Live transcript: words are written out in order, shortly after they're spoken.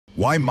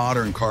Why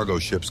modern cargo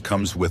ships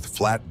comes with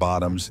flat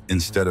bottoms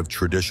instead of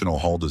traditional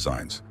hull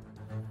designs?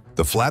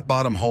 The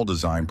flat-bottom hull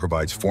design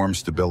provides form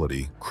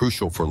stability,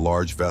 crucial for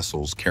large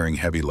vessels carrying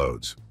heavy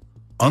loads.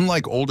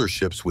 Unlike older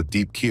ships with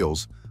deep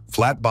keels,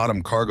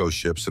 flat-bottom cargo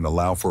ships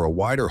allow for a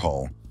wider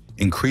hull,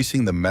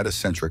 increasing the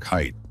metacentric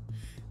height.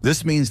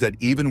 This means that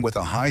even with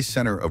a high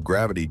center of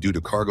gravity due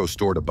to cargo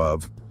stored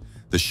above,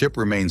 the ship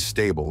remains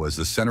stable as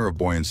the center of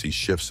buoyancy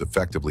shifts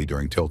effectively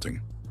during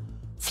tilting.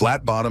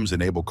 Flat bottoms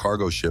enable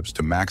cargo ships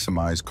to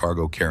maximize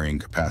cargo carrying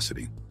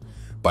capacity.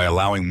 By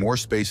allowing more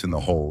space in the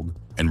hold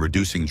and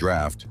reducing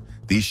draft,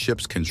 these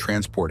ships can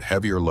transport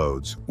heavier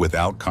loads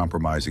without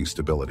compromising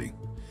stability.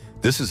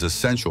 This is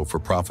essential for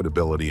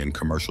profitability in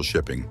commercial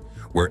shipping,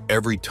 where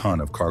every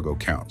ton of cargo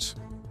counts.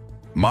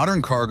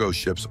 Modern cargo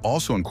ships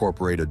also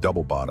incorporate a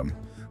double bottom,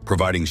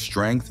 providing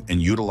strength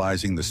and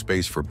utilizing the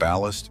space for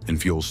ballast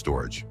and fuel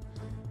storage.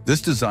 This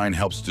design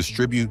helps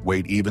distribute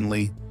weight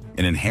evenly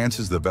and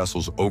enhances the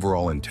vessel's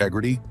overall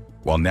integrity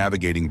while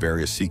navigating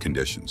various sea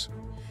conditions.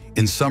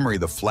 In summary,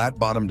 the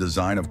flat-bottom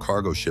design of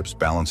cargo ships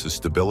balances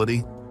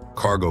stability,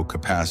 cargo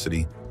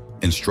capacity,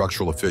 and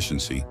structural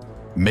efficiency,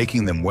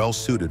 making them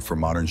well-suited for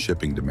modern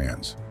shipping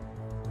demands.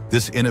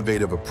 This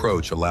innovative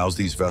approach allows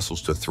these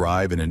vessels to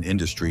thrive in an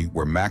industry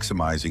where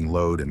maximizing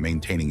load and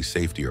maintaining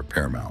safety are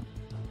paramount.